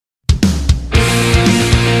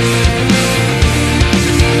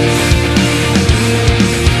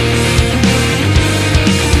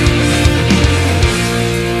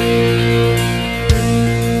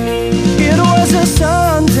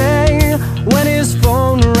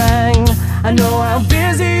I know how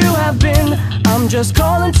busy you have been. I'm just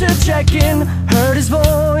calling to check in. Heard his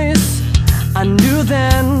voice, I knew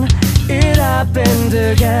then it happened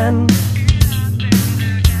again.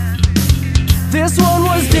 This one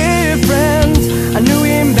was different, I knew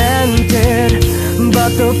he meant it, but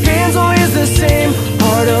the pain's always the same.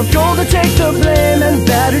 Heart of gold to take the blame, and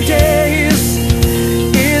better days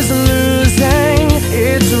is losing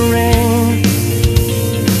its ring.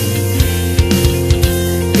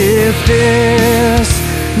 If this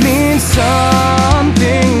means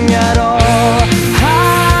something at all, I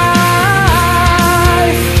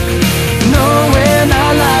know when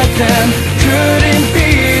I like them couldn't be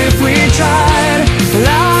if we tried.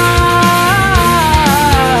 Life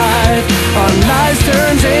on nice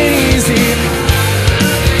terms ain't easy.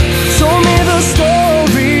 Told me the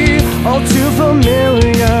story, all too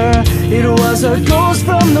familiar. It was a ghost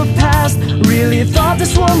from the past. Really thought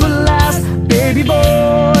this one would last. Baby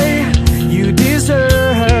boy, you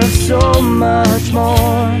deserve so much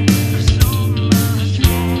more.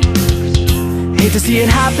 Hate to see it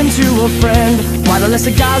happen to a friend. Why the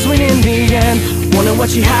lesser guys win in the end? Wonder what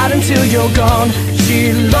she had until you're gone.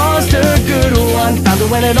 She lost her good one, found her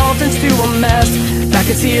when it all turns to a mess. I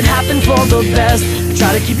could see it happen for the best.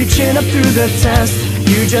 Try to keep your chin up through the test.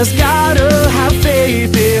 You just gotta have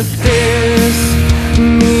faith if this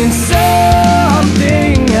means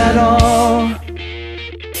something at all.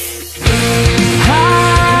 I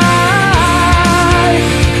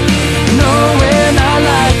know when I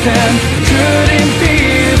like them couldn't be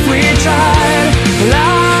if we tried.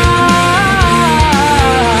 Life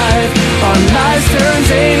on nice terms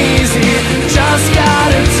ain't easy. Just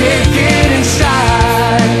gotta take it in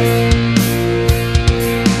stride.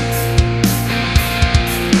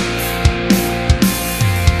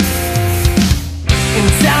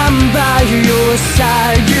 I'm by your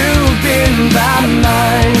side, you've been by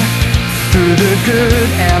mine, through the good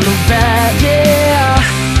and the bad, yeah.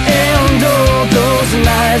 And all those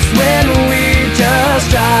nights when we just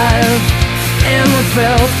drive, and we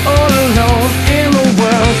felt all